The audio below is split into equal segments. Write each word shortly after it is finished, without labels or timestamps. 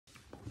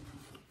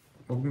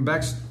Welcome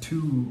back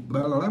to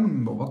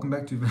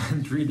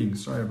advanced reading.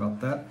 Sorry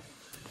about that.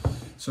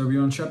 So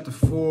we're on chapter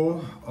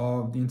 4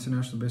 of the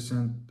international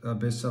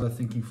bestseller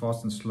Thinking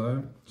Fast and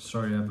Slow.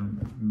 Sorry, I've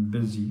been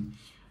busy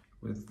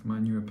with my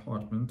new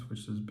apartment,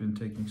 which has been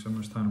taking so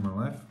much time in my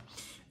life.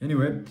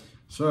 Anyway,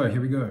 so here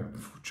we go.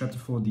 Chapter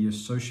 4, the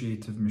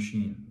associative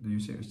machine. Do you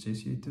say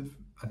associative?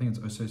 I think it's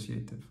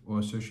associative or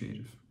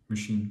associative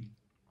machine.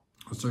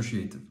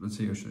 Associative. Let's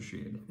say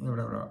associative.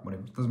 Whatever.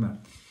 Doesn't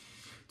matter.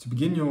 To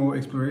begin your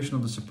exploration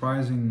of the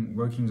surprising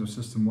workings of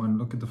System 1,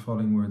 look at the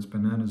following words: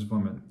 bananas,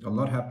 vomit. A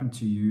lot happened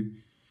to you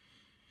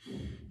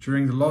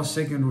during the last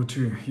second or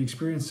two. You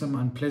experienced some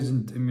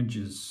unpleasant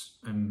images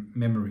and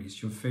memories.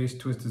 Your face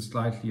twisted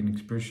slightly, an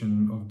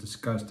expression of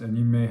disgust, and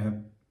you may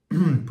have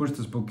pushed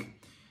this book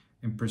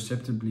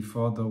imperceptibly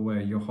farther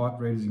away. Your heart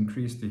rate has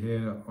increased, the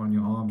hair on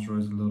your arms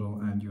rose a little,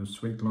 and your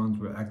sweat glands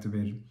were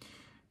activated.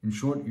 In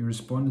short, you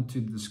responded to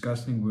the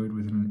disgusting word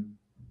with an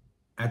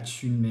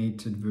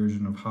attenuated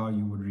version of how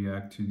you would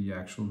react to the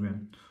actual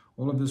event.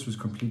 All of this was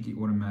completely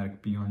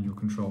automatic, beyond your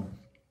control.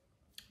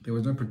 There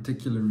was no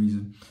particular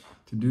reason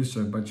to do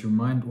so, but your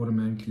mind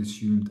automatically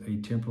assumed a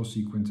temporal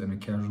sequence and a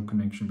causal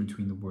connection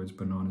between the words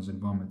bananas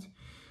and vomit,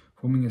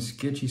 forming a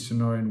sketchy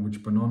scenario in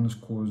which bananas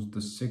caused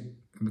the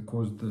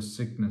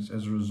sickness.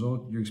 As a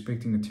result, you're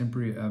expecting a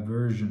temporary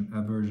aversion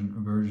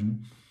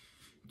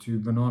to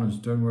bananas.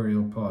 Don't worry,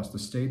 it'll pass. The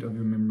state of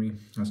your memory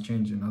has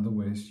changed in other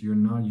ways. You're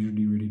now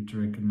usually ready to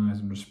recognize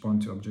and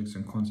respond to objects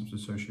and concepts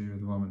associated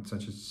with vomit,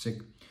 such as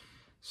sick,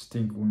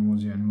 stink, or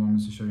nausea, and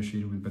vomits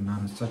associated with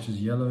bananas, such as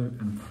yellow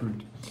and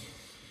fruit.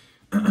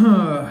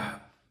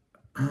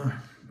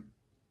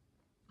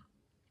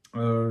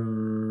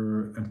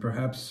 And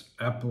perhaps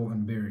apple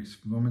and berries.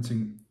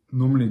 Vomiting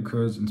normally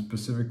occurs in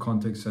specific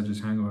contexts such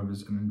as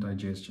hangovers and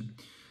indigestion.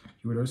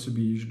 You would also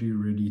be usually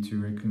ready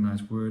to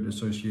recognize word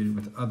associated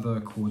with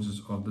other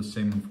causes of the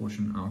same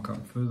unfortunate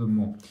outcome.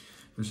 Furthermore,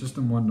 the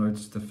System 1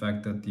 noticed the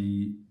fact that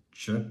the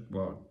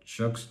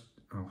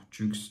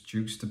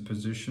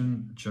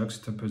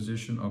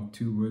juxtaposition of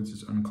two words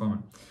is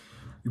uncommon.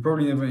 You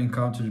probably never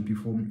encountered it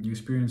before. You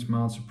experienced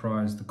mild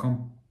surprise. The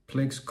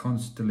complex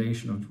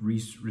constellation of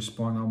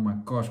response. Oh my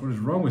gosh, what is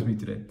wrong with me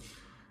today?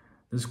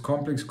 This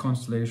complex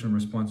constellation of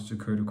responses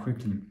occurred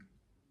quickly,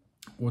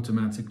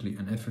 automatically,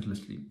 and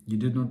effortlessly. You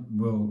did not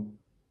will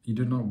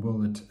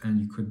it, and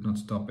you could not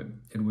stop it.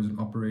 It was an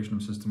operation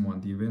of System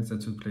 1. The events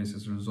that took place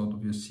as a result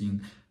of your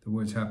seeing the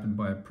words happened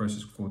by a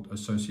process called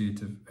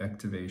associative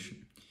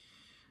activation.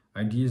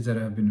 Ideas that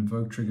have been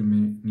invoked trigger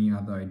many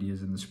other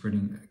ideas in the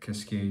spreading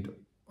cascade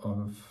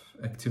of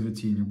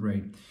activity in your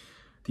brain.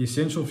 The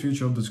essential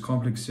feature of this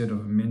complex set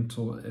of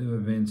mental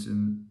events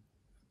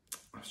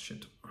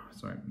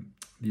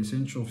The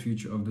essential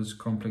feature of this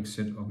complex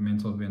set of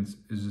mental events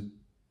is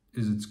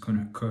its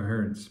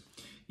coherence.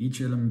 Each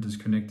element is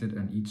connected,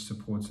 and each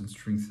supports and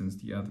strengthens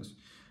the others.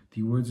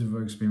 The words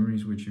evoke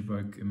memories, which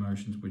evoke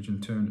emotions, which in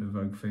turn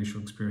evoke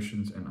facial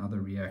expressions and other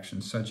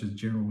reactions, such as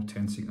general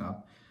tensing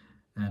up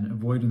and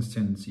avoidance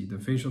tendency. The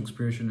facial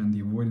expression and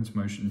the avoidance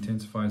motion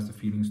intensifies the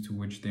feelings to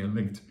which they are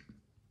linked,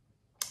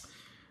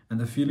 and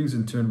the feelings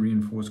in turn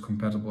reinforce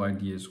compatible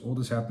ideas. All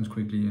this happens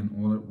quickly and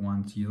all at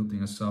once,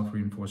 yielding a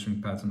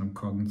self-reinforcing pattern of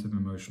cognitive,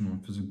 emotional,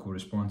 and physical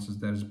responses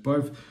that is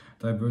both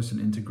diverse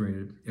and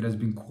integrated. It has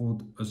been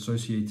called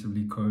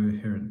associatively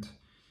coherent.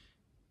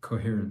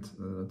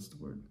 That's the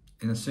word.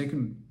 In a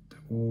second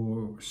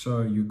or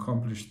so, you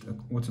accomplished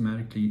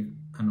automatically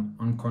an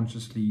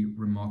unconsciously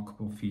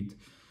remarkable feat.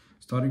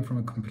 Starting from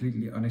a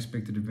completely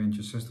unexpected event,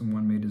 your System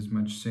 1 made as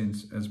much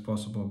sense as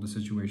possible of the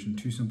situation.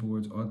 Two simple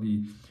words,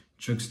 oddly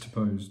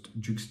juxtaposed.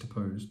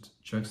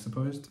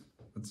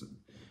 That's an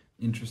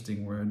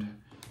interesting word.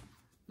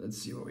 Let's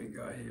see what we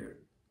got here.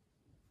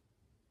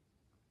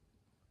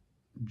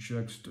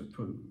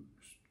 Juxtaposed.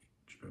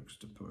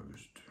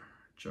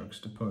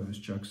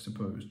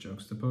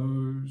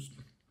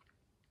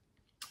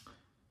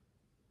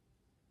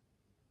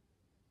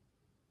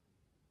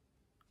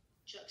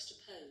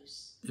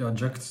 Juxtapose. Yeah,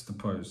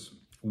 juxtapose.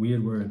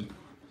 Weird word.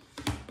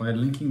 By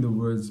linking the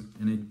words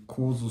in a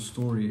causal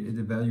story, it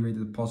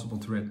evaluated the possible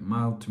threat,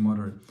 mild to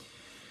moderate,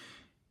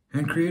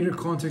 and created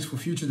context for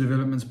future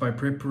developments by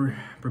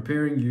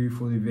preparing you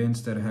for the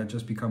events that had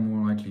just become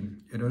more likely.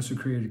 It also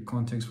created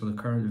context for the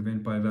current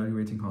event by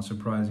evaluating how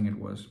surprising it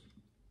was.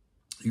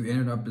 You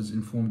ended up as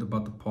informed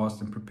about the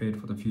past and prepared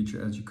for the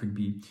future as you could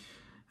be.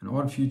 An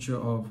odd feature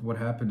of what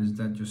happened is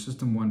that your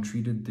System 1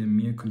 treated the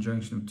mere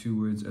conjunction of two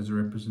words as a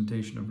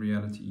representation of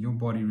reality. Your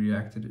body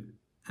reacted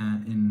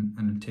in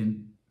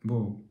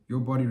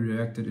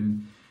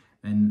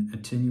an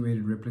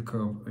attenuated replica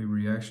of a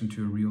reaction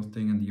to a real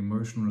thing, and the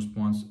emotional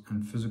response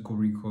and physical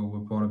recoil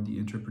were part of the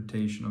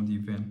interpretation of the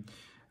event.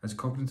 As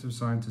cognitive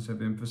scientists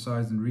have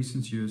emphasized in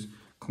recent years,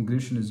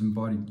 cognition is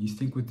embodied. You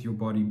think with your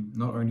body,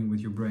 not only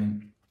with your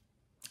brain.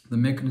 The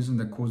mechanism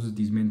that causes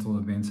these mental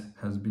events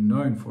has been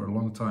known for a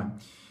long time.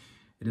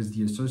 It is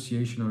the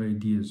association of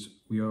ideas.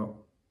 We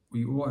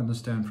all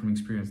understand from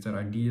experience that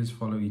ideas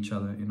follow each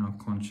other in our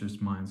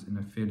conscious minds in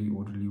a fairly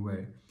orderly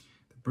way.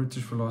 The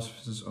British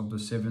philosophers of the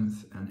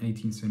 7th and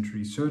 18th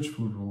century searched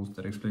for rules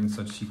that explain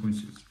such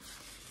sequences.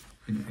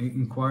 In an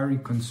inquiry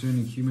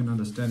concerning human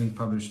understanding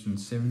published in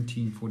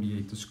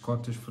 1748, the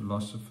Scottish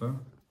philosopher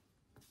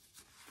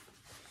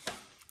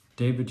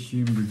David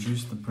Hume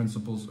reduced the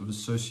principles of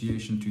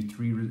association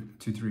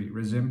to three: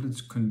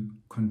 resemblance,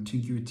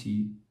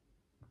 contiguity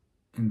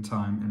in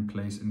time and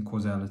place, and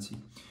causality.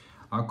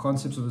 Our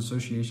concepts of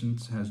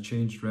associations has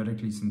changed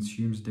radically since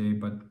Hume's day,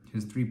 but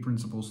his three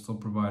principles still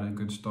provide a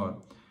good start.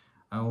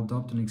 I will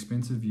adopt an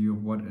expensive view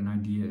of what an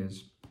idea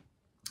is.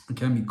 It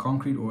can be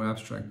concrete or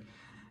abstract,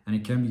 and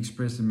it can be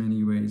expressed in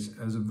many ways,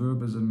 as a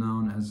verb, as a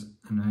noun, as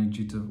an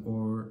adjective,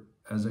 or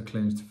as a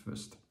clenched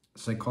fist.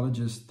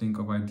 Psychologists think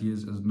of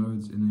ideas as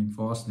nodes in a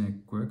vast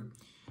network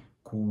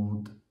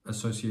called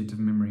associative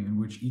memory, in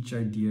which each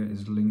idea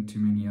is linked to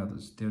many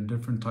others. There are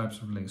different types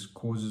of links: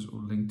 causes or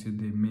linked to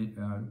their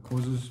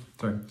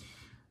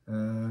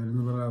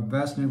a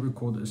vast network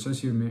called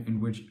associative memory, in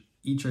which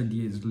each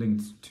idea is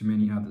linked to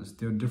many others.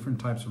 There are different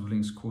types of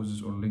links,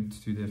 causes, or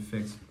linked to their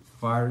effects.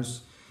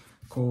 Virus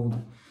called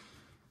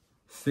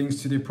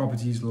things to their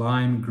properties: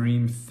 lime,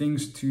 green,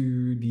 things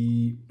to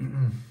the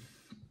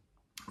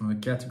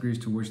categories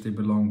to which they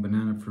belong: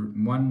 banana, fruit.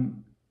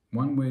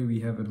 One way we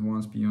have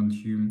advanced beyond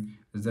Hume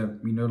is that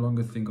we no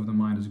longer think of the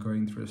mind as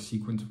going through a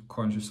sequence of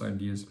conscious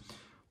ideas,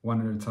 one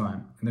at a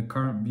time. In the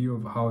current view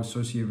of how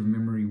associative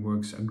memory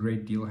works, a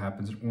great deal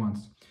happens at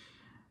once.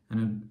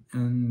 And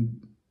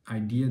an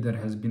idea that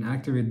has been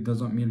activated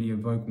does not merely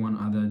evoke one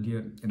other idea,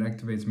 it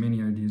activates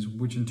many ideas,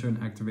 which in turn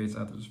activates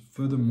others.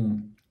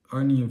 Furthermore,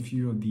 only a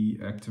few of the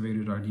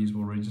activated ideas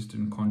will register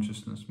in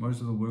consciousness. Most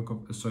of the work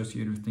of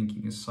associative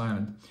thinking is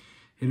silent,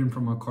 hidden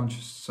from our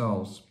conscious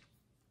selves.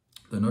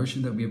 The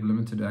notion that we have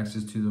limited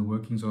access to the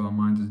workings of our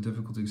minds is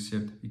difficult to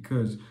accept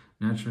because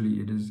naturally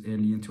it is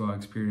alien to our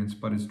experience,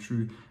 but it's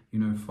true. You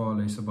know far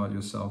less about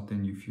yourself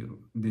than you feel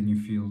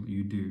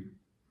you do.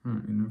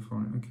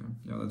 Okay,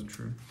 yeah, that's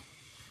true.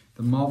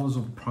 The marvels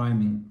of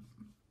priming.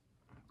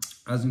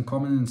 As in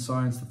common in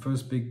science, the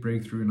first big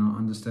breakthrough in our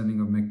understanding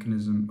of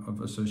mechanism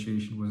of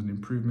association was an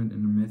improvement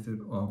in the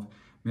method of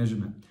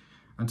measurement.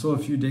 Until a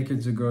few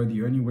decades ago,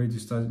 the only way to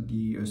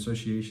study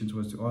associations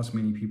was to ask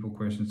many people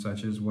questions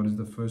such as, what is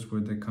the first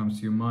word that comes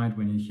to your mind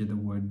when you hear the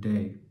word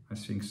day? I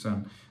think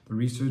sun. The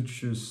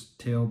researchers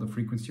tell the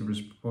frequency of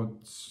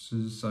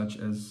responses such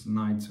as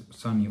night,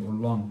 sunny, or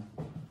long.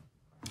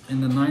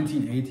 In the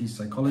 1980s,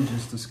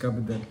 psychologists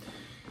discovered that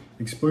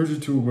exposure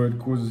to a word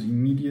causes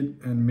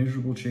immediate and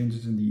measurable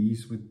changes in the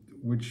ease with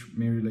which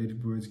many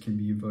related words can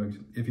be evoked.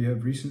 If you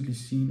have recently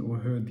seen or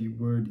heard the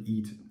word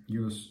eat,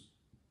 you're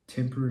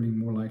temporarily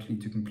more likely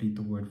to complete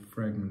the word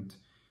fragment.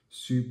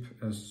 Soup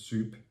as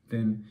soup,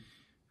 then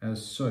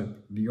as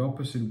soap. The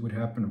opposite would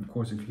happen, of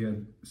course, if you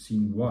had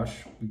seen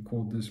wash. We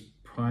call this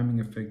priming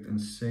effect and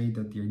say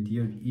that the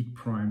idea of eat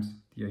primes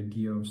the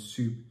idea of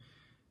soup,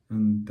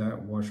 and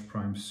that wash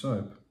primes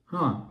soap.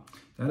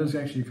 That is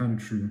actually kind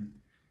of true.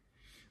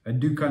 I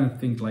do kind of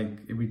think,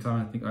 like, every time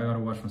I think I gotta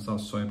wash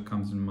myself, soap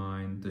comes in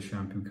mind, the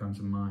shampoo comes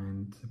in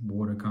mind,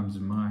 water comes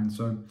in mind.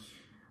 So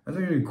that's a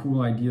really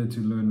cool idea to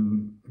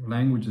learn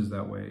languages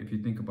that way, if you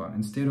think about it.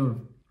 Instead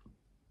of,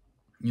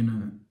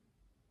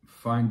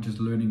 just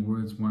learning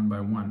words one by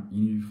one,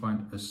 you need to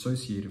find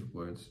associative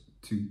words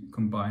to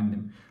combine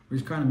them,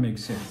 which kind of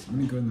makes sense. Let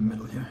me go in the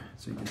middle here,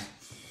 so you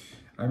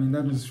can,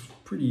 that is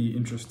pretty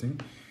interesting.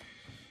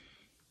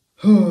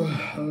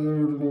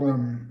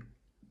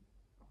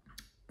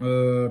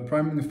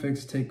 Priming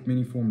effects take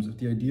many forms. If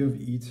the idea of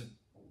eat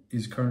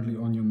is currently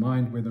on your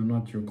mind, whether or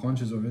not you're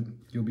conscious of it,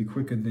 you'll be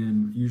quicker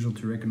than usual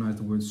to recognize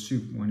the word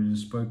soup when it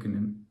is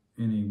spoken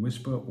in a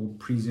whisper or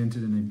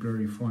presented in a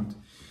blurry font.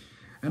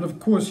 And of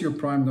course, you're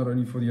primed not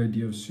only for the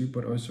idea of soup,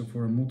 but also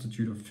for a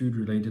multitude of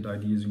food-related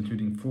ideas,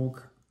 including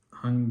fork,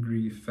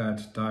 hungry,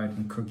 fat, diet,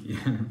 and cookie.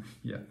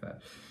 Yeah,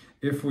 fat.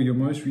 If for your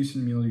most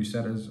recent meal you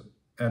sat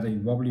at a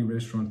wobbly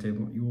restaurant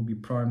table, you will be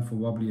primed for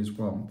wobbly as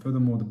well.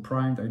 Furthermore, the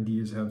primed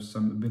ideas have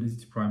some ability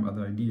to prime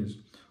other ideas,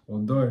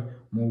 although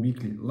more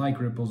weakly. Like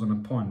ripples on a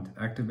pond,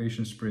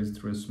 activation spreads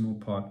through a small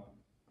part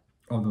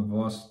of the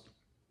vast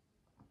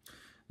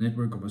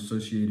network of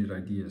associated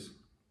ideas.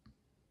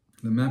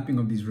 The mapping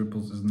of these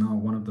ripples is now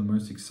one of the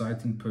most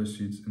exciting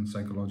pursuits in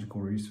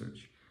psychological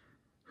research.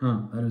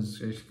 That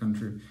is actually kind of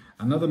true.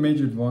 Another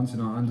major advance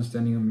in our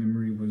understanding of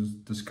memory was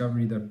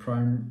discovery that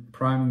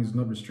priming is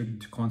not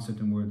restricted to concept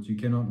and words. You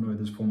cannot know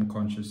this from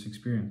conscious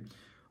experience.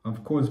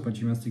 Of course, but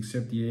you must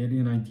accept the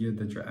alien idea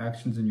that your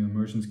actions and your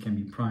emotions can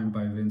be primed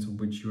by events of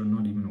which you are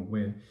not even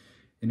aware.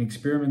 An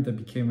experiment that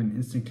became an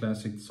instant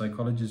classic,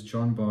 psychologist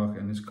John Bach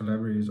and his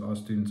collaborators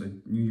asked students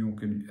at New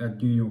York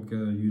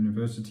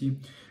University,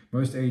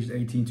 most aged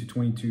 18 to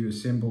 22,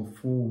 assemble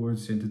 4-word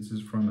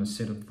sentences from a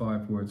set of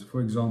 5 words.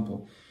 For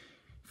example,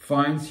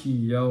 finds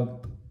he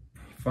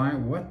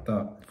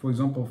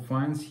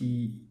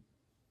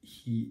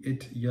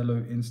it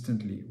yellow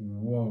instantly.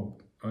 Whoa,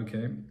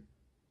 okay.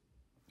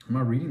 Am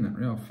I reading that?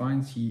 Yeah,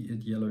 finds he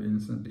it yellow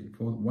instantly.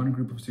 For one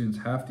group of students,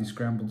 half the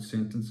scrambled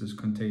sentences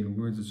contain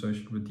words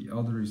associated with the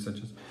elderly,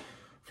 such as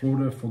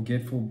Florida,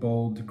 forgetful,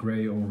 bold,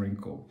 gray, or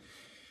wrinkle.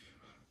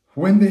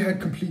 When they had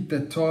completed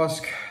that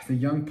task, the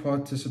young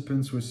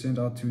participants were sent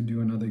out to do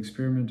another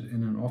experiment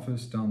in an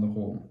office down the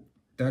hall.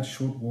 That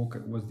short walk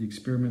was the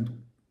experiment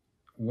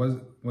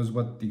was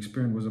what the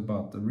experiment was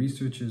about. The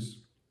researchers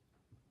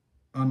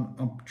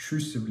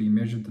unobtrusively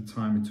measured the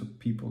time it took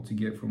people to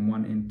get from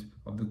one end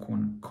of the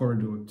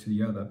corridor to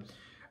the other.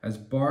 As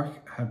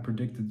Bach had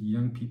predicted, the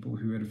young people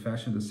who had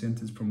fashioned a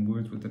sentence from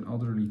words with an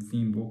elderly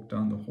theme walked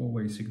down the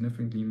hallway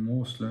significantly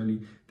more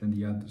slowly than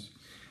the others.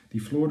 The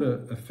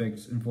Florida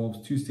effect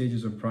involves two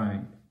stages of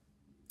priming.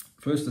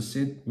 First, the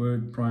set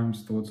word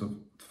primes thoughts of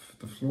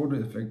the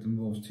Florida effect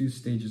involves two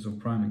stages of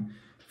priming.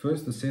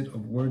 First, the set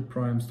of word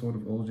primes thought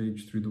of old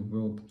age through the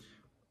world.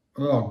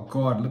 Oh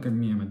God, look at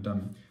me, I'm a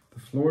dummy. The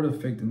Florida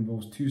effect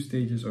involves two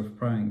stages of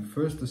priming.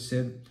 First, the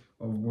set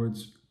of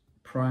words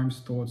primes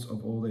thoughts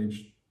of old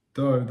age,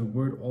 though the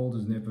word old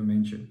is never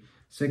mentioned.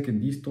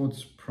 Second, these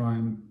thoughts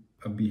prime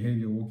a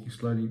behavior walking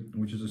slowly,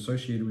 which is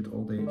associated with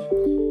old age.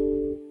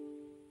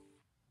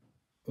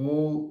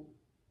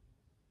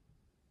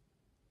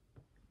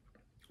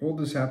 All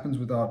this happens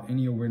without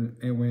any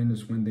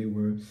awareness when they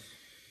were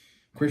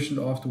questioned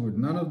afterward.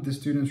 None of the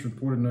students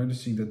reported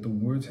noticing that the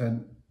words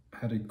had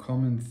a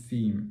common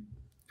theme,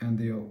 and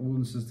they all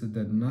insisted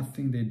that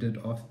nothing they did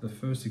after the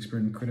first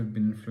experiment could have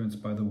been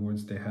influenced by the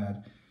words they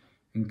had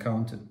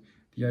encountered.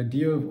 The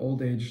idea of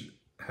old age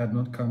had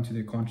not come to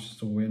their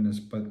conscious awareness,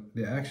 but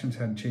their actions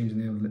had changed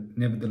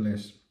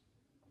nevertheless.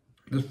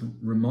 This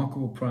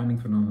remarkable priming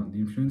phenomenon, the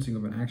influencing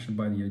of an action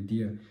by the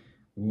idea,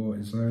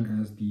 is known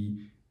as the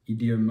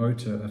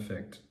ideomotor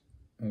effect,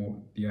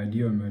 or the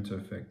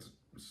ideomotor effect.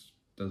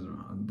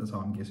 That's how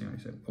I'm guessing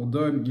I said.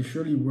 Although you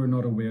surely were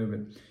not aware of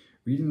it,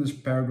 reading this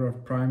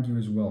paragraph primed you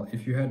as well.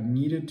 If you had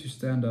needed to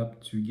stand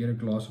up to get a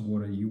glass of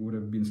water, you would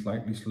have been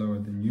slightly slower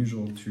than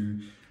usual to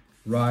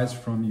rise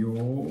from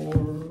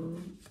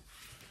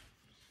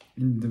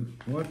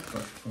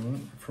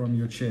from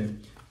your chair,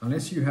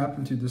 unless you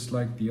happen to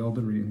dislike the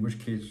elderly, in which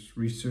case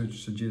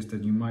research suggests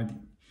that you might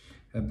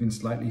have been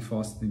slightly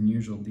faster than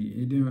usual. The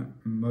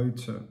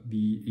ideomotor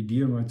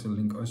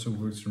link also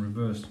works in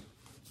reverse.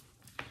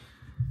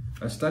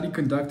 A study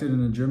conducted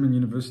in a German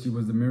university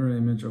was the mirror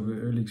image of an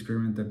early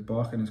experiment that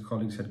Bach and his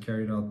colleagues had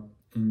carried out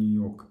in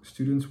New York.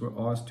 Students were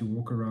asked to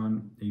walk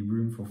around a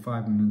room for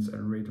 5 minutes at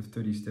a rate of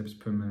 30 steps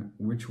per minute,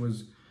 which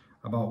was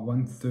about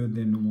 1/3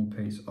 their normal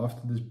pace.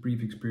 After this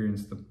brief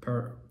experience, the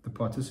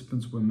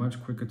participants were much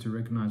quicker to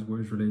recognize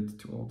words related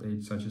to old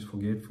age, such as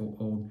forgetful,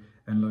 old,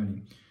 and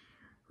lonely.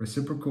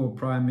 Reciprocal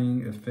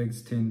priming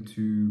effects tend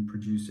to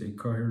produce a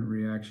coherent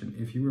reaction.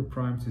 If you were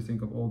primed to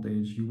think of old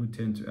age, you would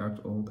tend to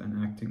act old, and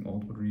acting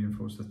old would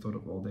reinforce the thought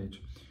of old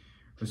age.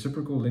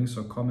 Reciprocal links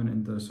are common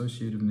in the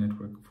associative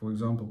network. For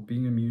example,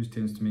 being amused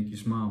tends to make you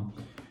smile,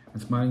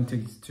 and smiling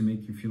tends to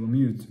make you feel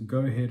amused. Go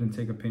ahead and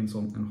take a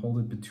pencil and hold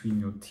it between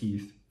your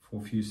teeth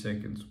for a few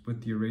seconds,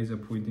 with the eraser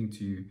pointing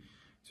to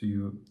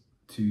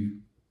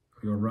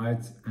your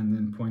right and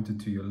then pointed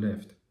to your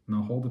left.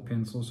 Now hold the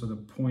pencil so the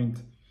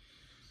point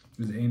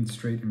is aimed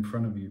straight in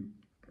front of you.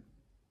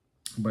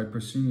 By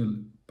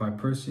pursing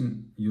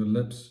your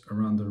lips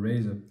around the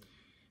razor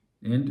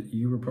end,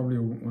 you were probably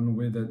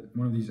unaware that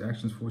one of these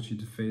actions forced you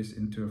to face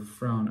into a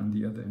frown and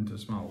the other into a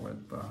smile.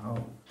 But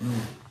how?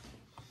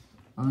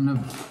 I don't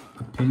have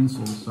a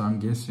pencil, so I'm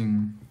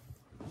guessing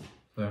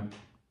that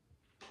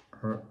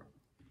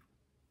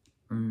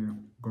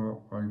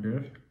go like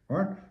this.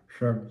 What?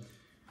 So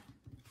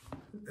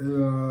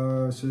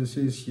it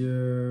says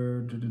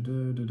here.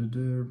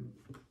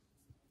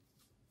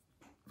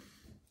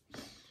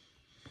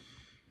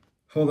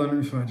 Hold on, let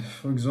me find.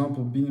 For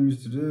example, being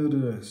amused.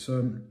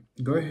 So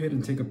go ahead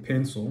and take a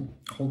pencil,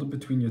 hold it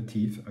between your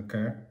teeth,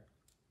 okay?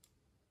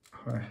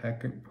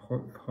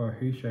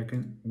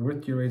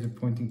 With your razor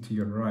pointing to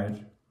your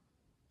right,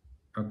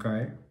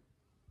 okay?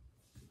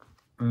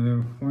 And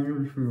then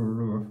pointing to your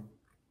left,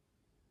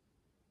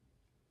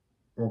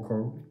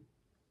 okay?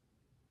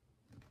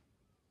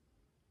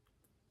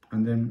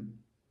 And then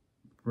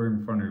right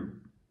in front of you.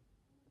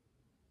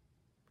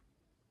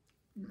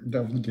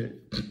 That was gay.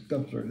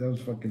 That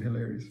was fucking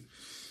hilarious.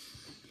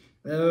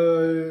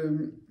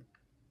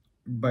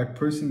 By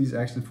pursing these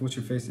actions, force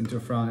your face into a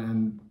frown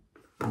and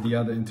the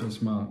other into a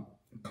smile.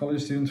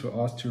 College students were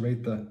asked to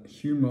rate the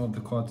humor of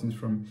the cartoons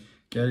from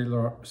Gary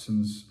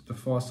Larson's The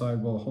Far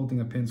Side while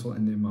holding a pencil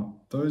in their mouth.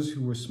 Those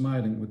who were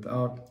smiling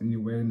without any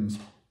awareness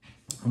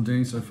of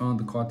doing so found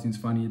the cartoons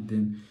funnier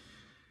than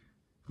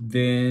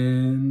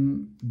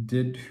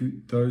did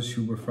those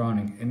who were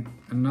frowning. In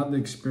another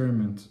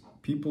experiment,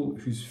 people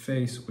whose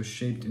face was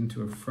shaped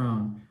into a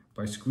frown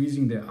by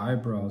squeezing their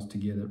eyebrows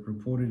together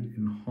reported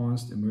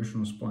enhanced emotional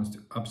response to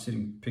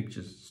upsetting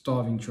pictures,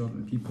 starving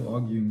children, people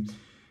arguing,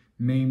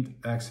 maimed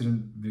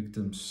accident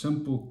victims.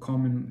 Simple,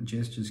 common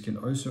gestures can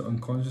also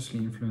unconsciously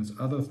influence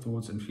other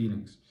thoughts and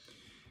feelings.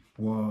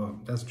 Wow,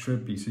 that's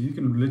trippy. So you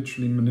can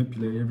literally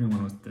manipulate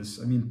everyone with this.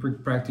 I mean,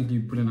 practically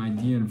put an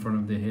idea in front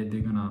of their head,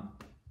 they're gonna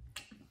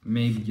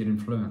maybe get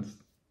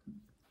influenced.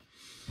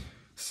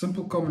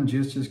 Simple common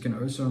gestures can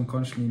also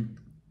unconsciously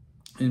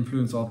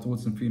influence our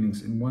thoughts and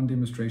feelings. In one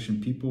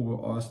demonstration, people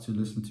were asked to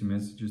listen to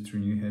messages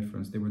through new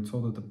headphones. They were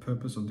told that the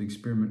purpose of the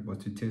experiment was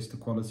to test the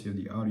quality of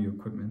the audio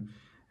equipment,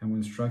 and were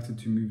instructed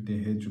to move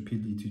their heads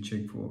repeatedly to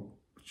check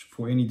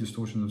for any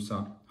distortions of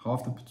sound.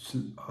 Half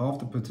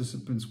the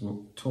participants were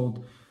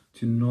told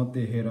to nod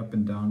their head up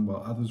and down,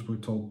 while others were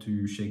told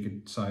to shake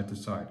it side to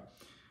side.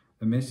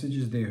 The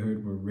messages they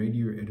heard were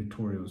radio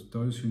editorials.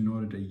 Those who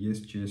nodded a yes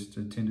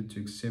gesture tended to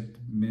accept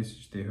the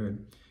message they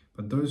heard,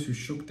 but those who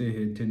shook their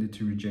head tended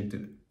to reject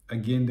it.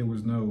 Again, there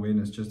was no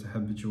awareness, just a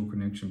habitual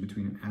connection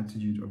between an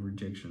attitude of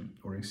rejection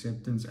or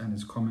acceptance and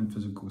its common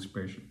physical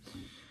expression.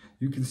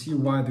 You can see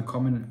why the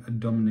common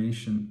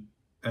admonition.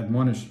 Did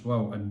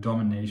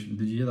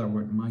you hear that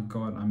word? My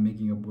God, I'm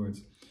making up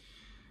words.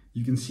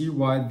 You can see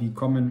why the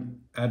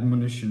common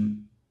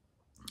admonition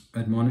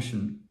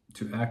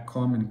to act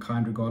calm and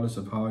kind regardless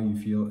of how you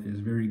feel is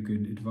very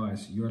good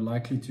advice. You are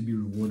likely to be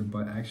rewarded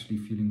by actually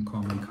feeling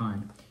calm and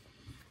kind.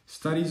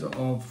 Studies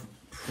of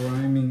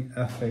priming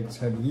effects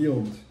have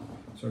yielded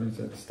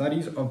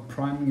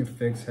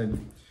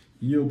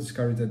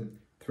discovered that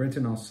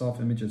threaten our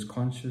self-image as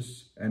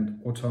conscious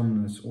and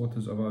autonomous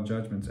authors of our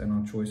judgments and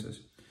our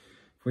choices.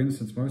 For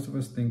instance, most of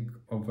us think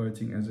of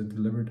voting as a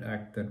deliberate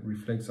act that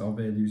reflects our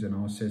values and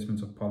our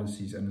assessments of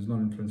policies and is not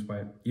influenced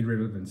by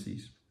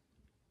irrelevancies.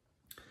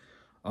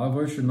 Our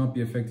vote should not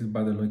be affected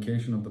by the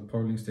location of the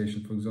polling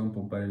station, for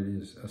example, but it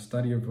is. A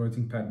study of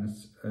voting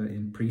patterns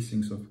in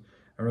precincts of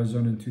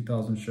Arizona in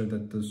 2000 showed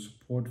that the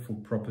support for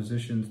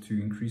propositions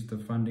to increase the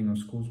funding of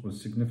schools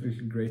was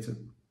significantly greater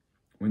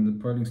when the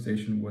polling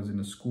station was in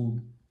a school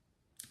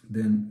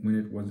than when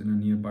it was in a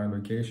nearby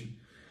location.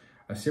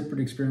 A separate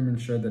experiment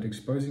showed that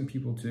exposing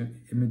people to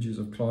images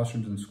of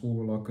classrooms and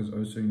school lockers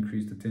also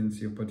increased the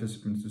tendency of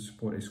participants to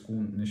support a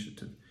school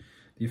initiative.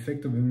 The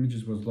effect of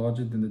images was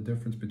larger than the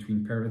difference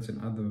between parents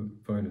and other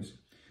voters.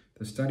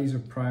 The studies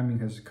of priming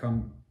has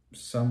come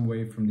some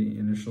way from the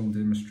initial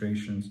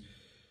demonstrations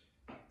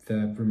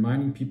that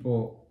reminding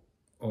people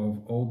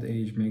of old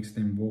age makes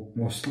them walk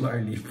more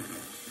slowly.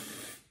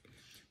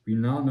 We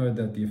now know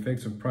that the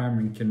effects of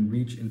priming can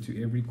reach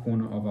into every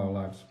corner of our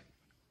lives.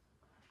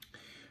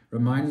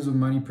 Reminders of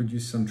money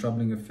produce some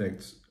troubling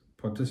effects.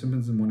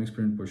 Participants in one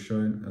experiment were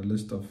shown a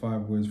list of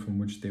 5 words from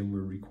which they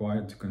were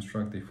required to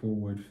construct a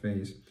forward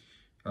phrase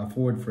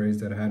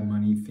that had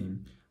money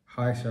theme.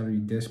 High salary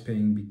desk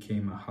paying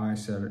became a high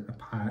salary.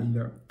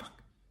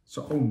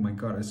 Oh my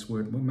God, I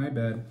swear, well, my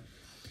bad.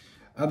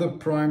 Other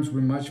primes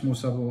were much more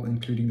subtle,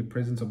 including the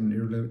presence of an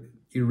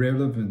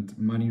irrelevant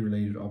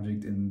money-related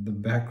object in the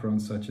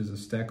background, such as a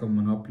stack of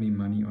Monopoly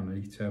money on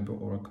a table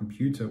or a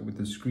computer with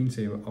a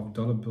screensaver of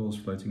dollar bills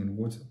floating in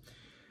water.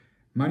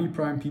 Money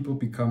prime people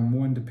become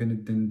more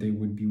independent than they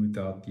would be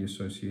without the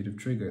associative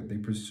trigger. They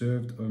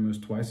preserved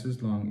almost twice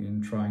as long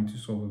in trying to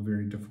solve a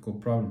very difficult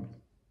problem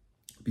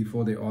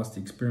before they asked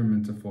the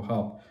experimenter for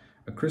help.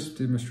 A crisp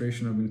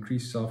demonstration of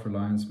increased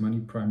self-reliance. Money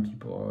prime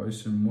people are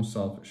also more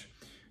selfish.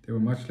 They were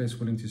much less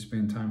willing to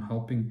spend time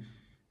helping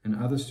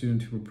another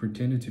student who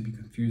pretended to be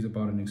confused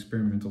about an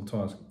experimental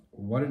task.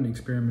 What an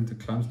experimenter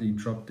clumsily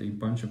dropped a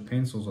bunch of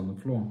pencils on the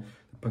floor.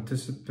 The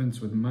participants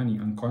with money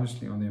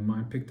unconsciously on their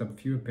mind picked up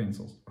fewer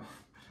pencils.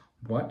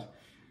 What?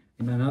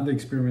 In another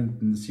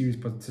experiment in the series,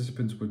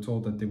 participants were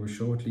told that they would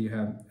shortly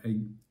have a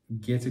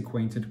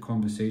get-acquainted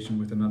conversation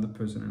with another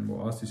person and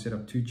were asked to set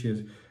up 2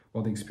 chairs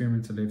while the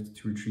experimenter left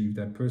to retrieve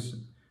that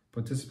person.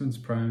 Participants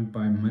primed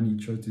by money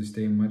chose to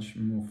stay much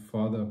more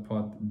farther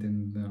apart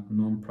than the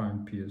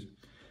non-primed peers.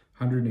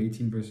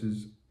 118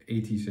 versus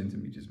 80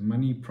 centimeters.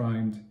 Money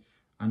primed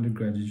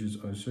undergraduates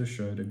also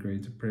showed a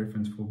greater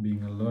preference for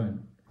being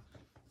alone.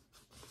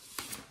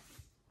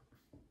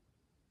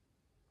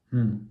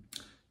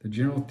 The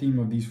general theme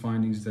of these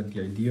findings is that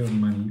the idea of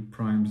money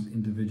primes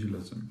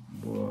individualism.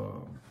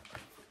 Whoa,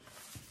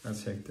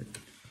 that's hectic.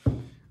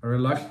 A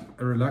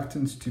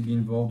reluctance to be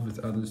involved with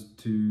others,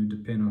 to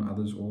depend on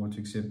others, or to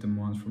accept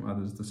demands from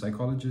others. The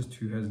psychologist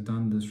who has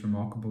done this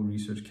remarkable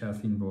research,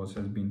 Kathleen Voss,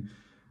 has been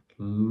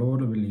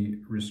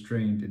laudably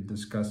restrained in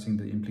discussing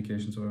the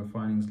implications of her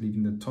findings,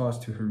 leaving the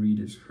task to her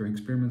readers. Her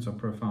experiments are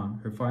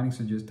profound. Her findings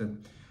suggest that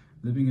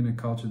living in a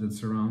culture that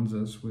surrounds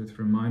us with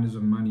reminders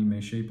of money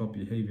may shape our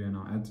behavior and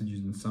our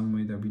attitudes in some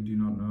way that we do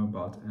not know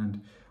about and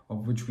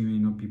of which we may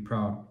not be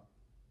proud.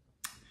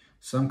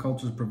 Some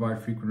cultures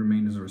provide frequent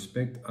reminders of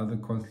respect, others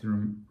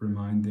constantly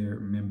remind their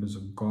members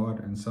of God,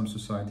 and some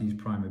societies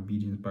prime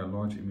obedience by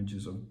large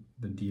images of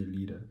the dear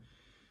leader.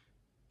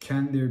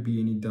 Can there be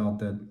any doubt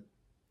that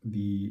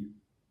the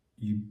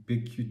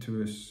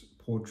ubiquitous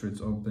portraits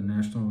of the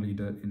national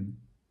leader in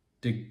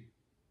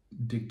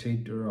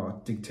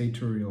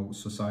dictatorial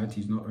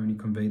societies not only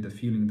convey the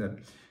feeling that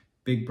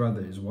Big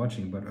Brother is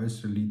watching, but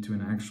also lead to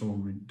an actual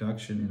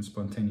reduction in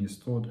spontaneous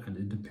thought and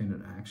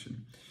independent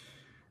action?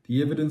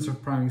 The evidence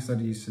of priming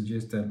studies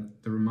suggests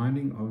that the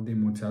reminding of their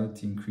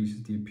mortality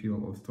increases the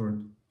appeal of thought.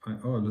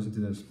 Listen to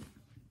this.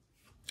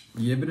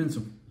 The evidence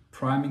of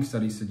priming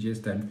studies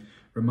suggests that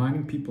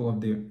reminding people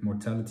of their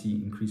mortality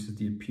increases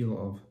the appeal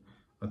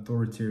of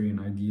authoritarian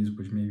ideas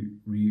which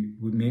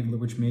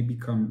may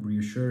become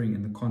reassuring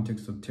in the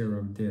context of terror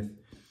of death.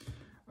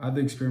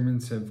 Other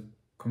experiments have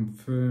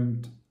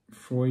confirmed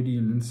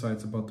Freudian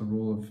insights about the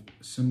role of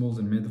symbols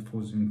and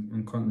metaphors in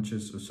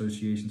unconscious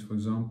associations. For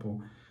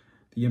example,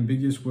 the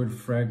ambiguous word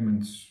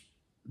fragments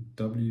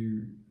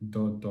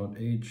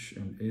W.H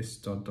and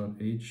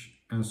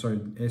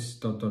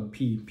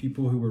S.P.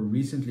 People who were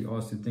recently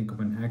asked to think of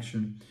an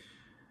action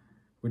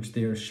which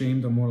they are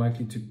ashamed are more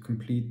likely to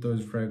complete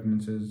those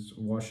fragments as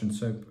wash and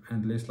soap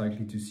and less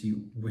likely to see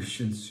wish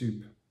and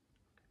soup.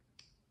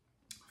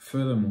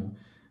 Furthermore,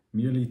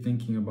 merely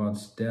thinking about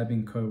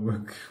stabbing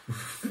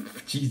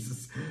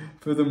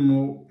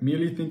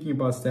merely thinking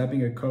about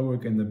stabbing a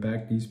coworker in the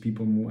back leaves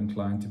people more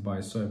inclined to buy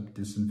soap,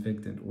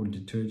 disinfectant, or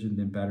detergent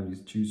than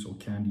batteries, juice, or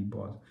candy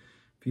bars.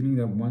 Feeling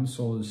that one's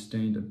soul is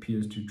stained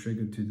appears to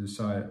trigger to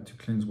desire to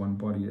cleanse one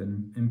body,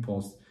 an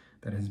impulse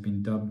that has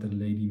been dubbed the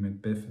Lady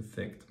Macbeth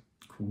effect.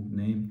 Cool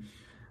name.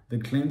 The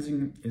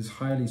cleansing is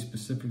highly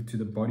specific to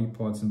the body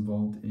parts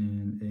involved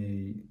in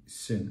a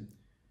sin.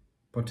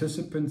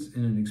 Participants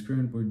in an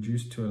experiment were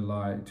reduced to a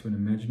lie to an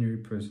imaginary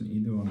person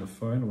either on the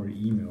phone or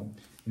email.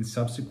 In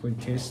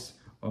subsequent tests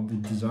of the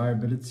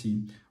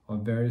desirability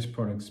of various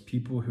products,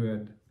 people who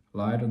had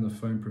lied on the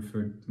phone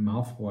preferred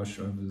mouthwash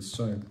over the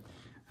soap,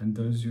 and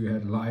those who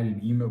had lied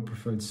in email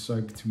preferred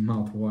soap to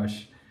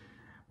mouthwash.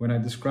 When I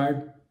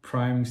describe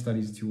priming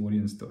studies to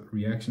audience, the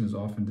reaction is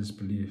often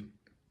disbelief.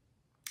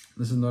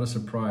 This is not a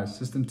surprise.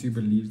 System 2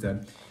 believes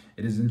that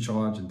it is in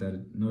charge and that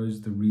it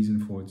knows the reason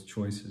for its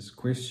choices.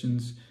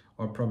 Questions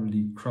are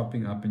probably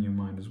cropping up in your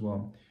mind as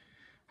well.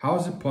 How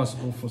is it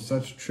possible for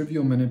such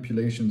trivial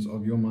manipulations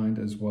of your mind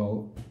as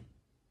well?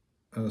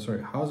 How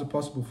is it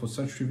possible for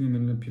such trivial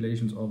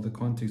manipulations of the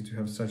context to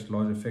have such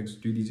large effects?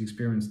 Do these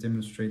experiments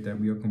demonstrate that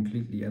we are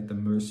completely at the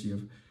mercy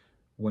of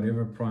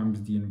whatever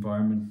primes the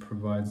environment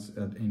provides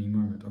at any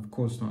moment? Of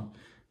course not.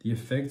 The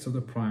effects of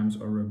the primes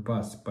are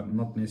robust, but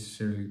not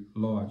necessarily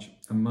large.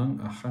 Among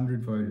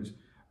 100 voters,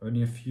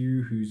 only a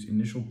few whose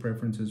initial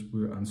preferences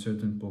were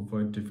uncertain will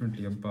vote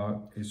differently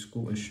about a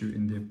school issue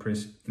in their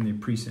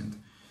precinct.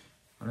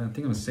 I don't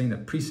think I'm saying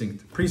that.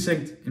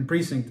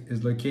 Precinct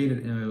is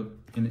located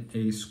in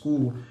a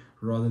school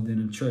rather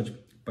than a church,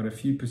 but a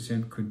few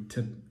percent could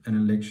tip an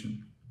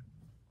election.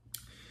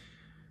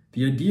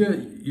 The idea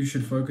you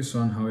should focus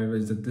on, however,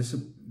 is that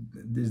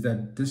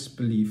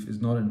disbelief is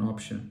not an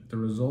option. The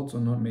results are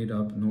not made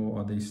up, nor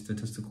are they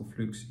statistical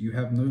flukes. You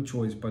have no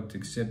choice but to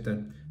accept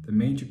that the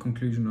major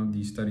conclusion of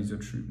these studies are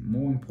true.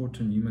 More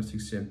important, you must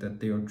accept that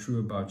they are true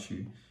about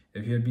you.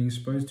 If you had been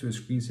exposed to a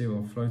screensaver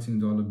of floating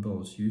dollar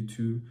bills, you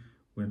too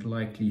would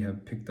likely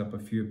have picked up a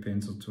few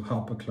pencils to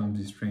help a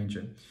clumsy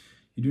stranger.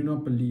 You do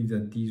not believe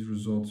that these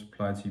results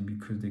apply to you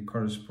because they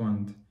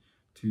correspond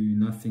to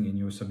nothing in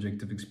your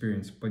subjective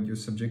experience, but your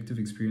subjective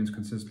experience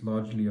consists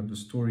largely of the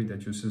story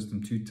that your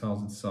system 2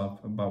 tells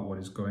itself about what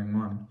is going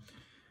on.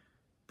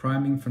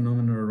 Priming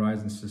phenomena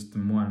arise in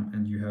system 1,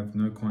 and you have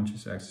no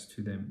conscious access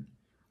to them.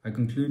 I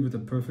conclude with a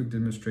perfect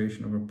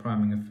demonstration of a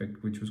priming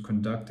effect which was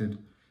conducted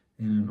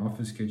in an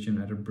office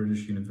kitchen at a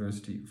British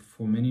university.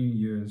 For many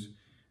years,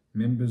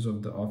 members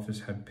of the office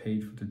had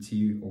paid for the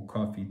tea or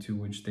coffee to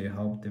which they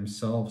helped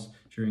themselves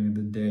during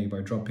the day by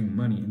dropping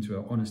money into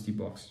an honesty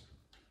box.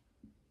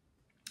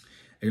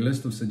 A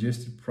list of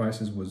suggested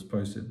prices was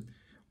posted.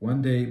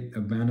 One day, a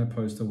banner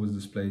poster was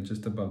displayed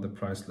just above the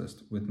price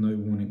list with no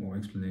warning or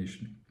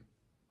explanation.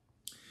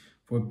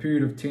 For a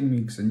period of 10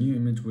 weeks, a new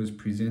image was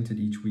presented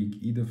each week,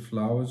 either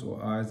flowers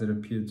or eyes that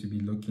appeared to be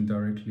looking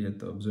directly at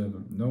the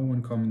observer. No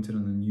one commented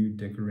on the new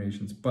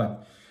decorations,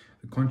 but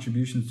the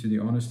contributions to the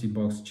honesty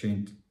box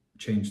changed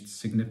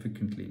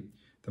significantly.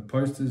 The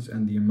posters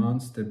and the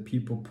amounts that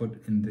people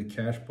put in the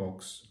cash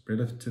box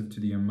relative to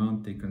the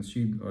amount they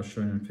consumed are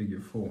shown in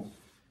figure 4.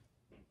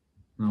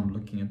 Now I'm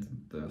looking at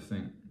the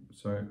thing,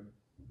 so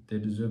they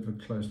deserve a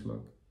close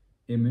look.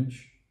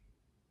 Image,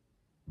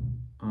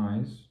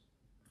 eyes,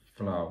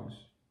 flowers.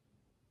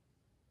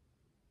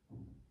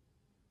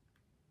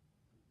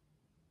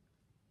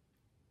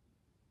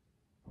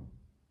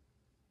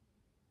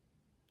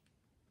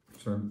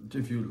 So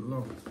if you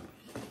look,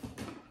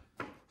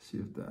 see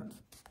if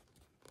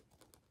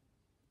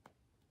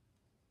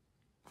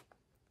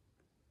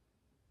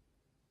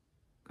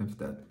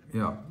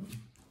yeah.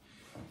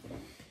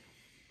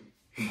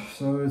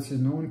 So it says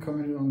no one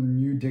commented on the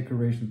new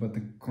decorations, but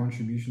the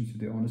contributions to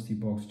the honesty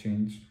box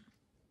changed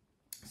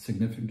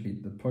significantly.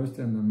 The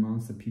poster and the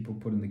amounts that people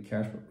put in the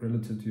cash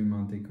relative to the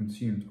amount they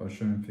consumed are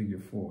shown in figure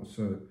 4.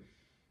 So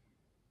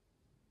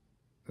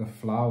the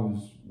flowers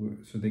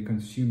so they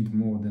consumed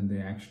more than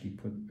they actually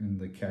put in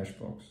the cash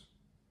box.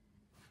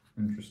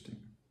 Interesting.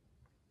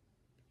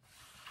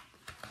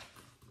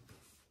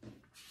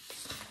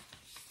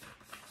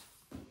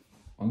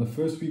 On the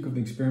first week of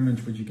the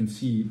experiment, which you can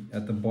see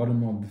at the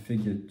bottom of the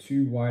figure,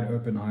 2 wide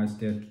open eyes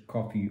stared at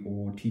coffee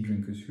or tea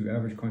drinkers whose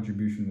average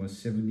contribution was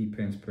 70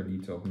 pence per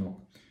litre of milk.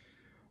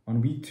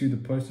 On week 2, the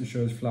poster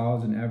shows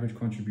flowers and average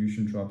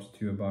contribution drops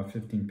to about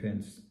 15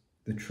 pence.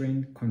 The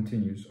trend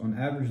continues. On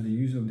average, the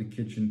users of the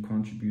kitchen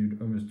contributed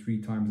almost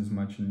 3 times as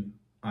much in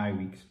I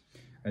weeks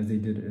as they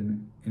did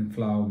in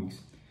flower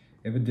weeks.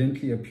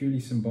 Evidently, a purely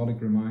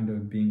symbolic reminder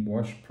of being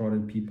watched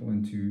prodded people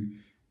into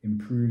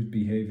improved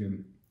behavior.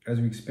 As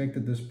we expect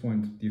at this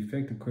point, the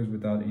effect occurs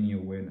without any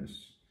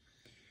awareness.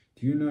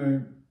 Do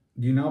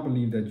you now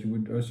believe that you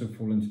would also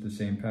fall into the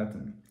same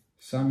pattern?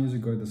 Some years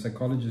ago, the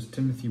psychologist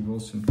Timothy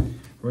Wilson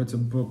wrote a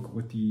book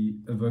with the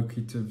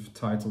evocative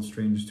title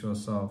Strangers to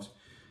Ourselves.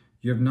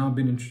 You have now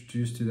been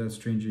introduced to that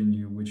stranger in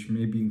you, which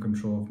may be in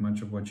control of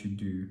much of what you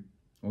do,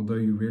 although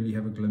you rarely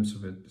have a glimpse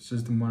of it.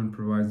 System 1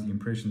 provides the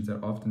impressions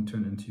that often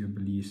turn into your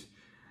beliefs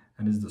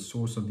and is the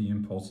source of the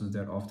impulses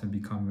that often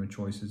become your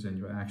choices and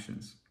your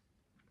actions.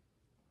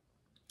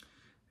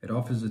 It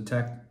offers a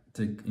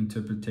tactic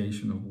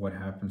interpretation of what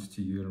happens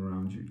to you and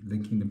around you,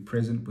 linking the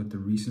present with the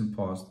recent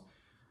past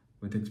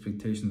with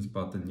expectations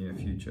about the near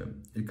future.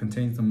 It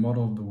contains the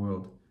model of the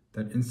world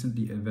that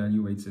instantly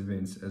evaluates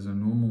events as a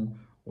normal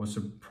or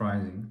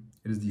surprising.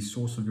 It is the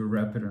source of your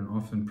rapid and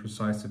often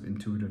precise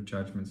intuitive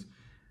judgments,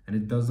 and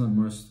it does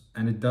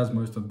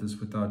most of this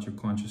without your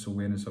conscious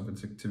awareness of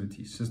its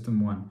activities. System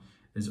 1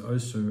 is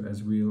also,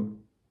 as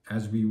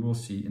we will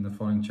see in the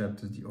following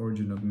chapters, the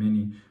origin of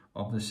many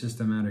of the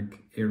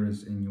systematic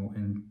errors in your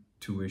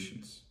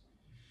intuitions.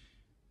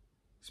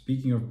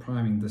 Speaking of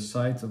priming, the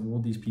sight of all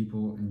these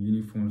people in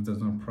uniforms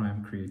does not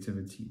prime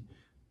creativity.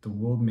 The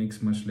world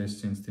makes much less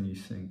sense than you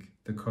think.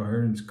 The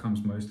coherence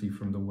comes mostly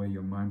from the way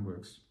your mind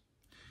works.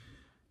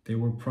 They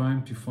were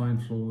primed to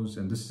find flaws,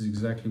 and this is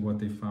exactly what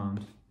they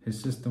found.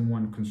 His System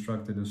 1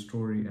 constructed a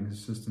story, and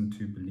his System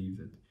 2 believed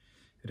it.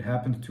 It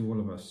happened to all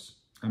of us.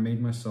 I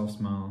made myself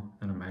smile,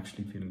 and I'm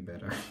actually feeling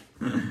better.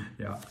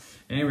 Yeah.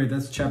 Anyway,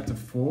 that's chapter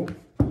 4.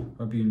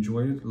 Hope you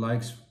enjoyed it.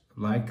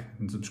 Like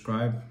and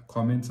subscribe,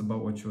 comment about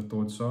what your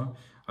thoughts are.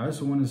 I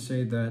also want to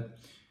say that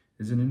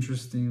it's an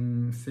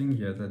interesting thing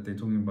here that they're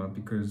talking about,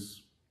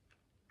 because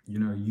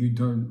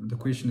the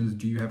question is,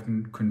 do you have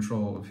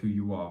control of who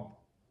you are?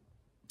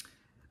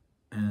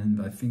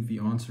 And I think the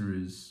answer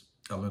is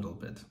a little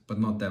bit, but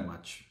not that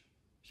much,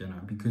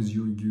 because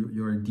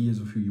your ideas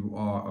of who you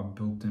are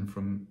built in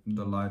from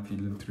the life you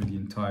lived through, the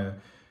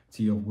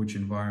entirety of which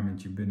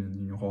environment you've been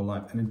in your whole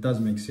life. And it does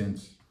make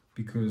sense,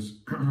 because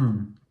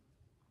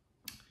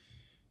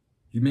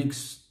you make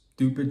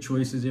stupid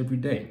choices every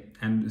day,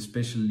 and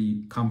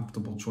especially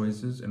comfortable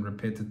choices and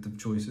repetitive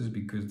choices,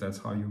 because that's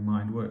how your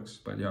mind works.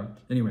 But yeah,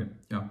 anyway,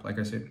 like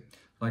I said,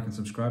 like and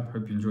subscribe.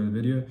 Hope you enjoy the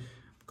video.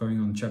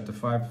 Going on chapter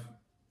 5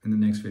 in the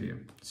next video.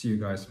 See you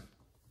guys.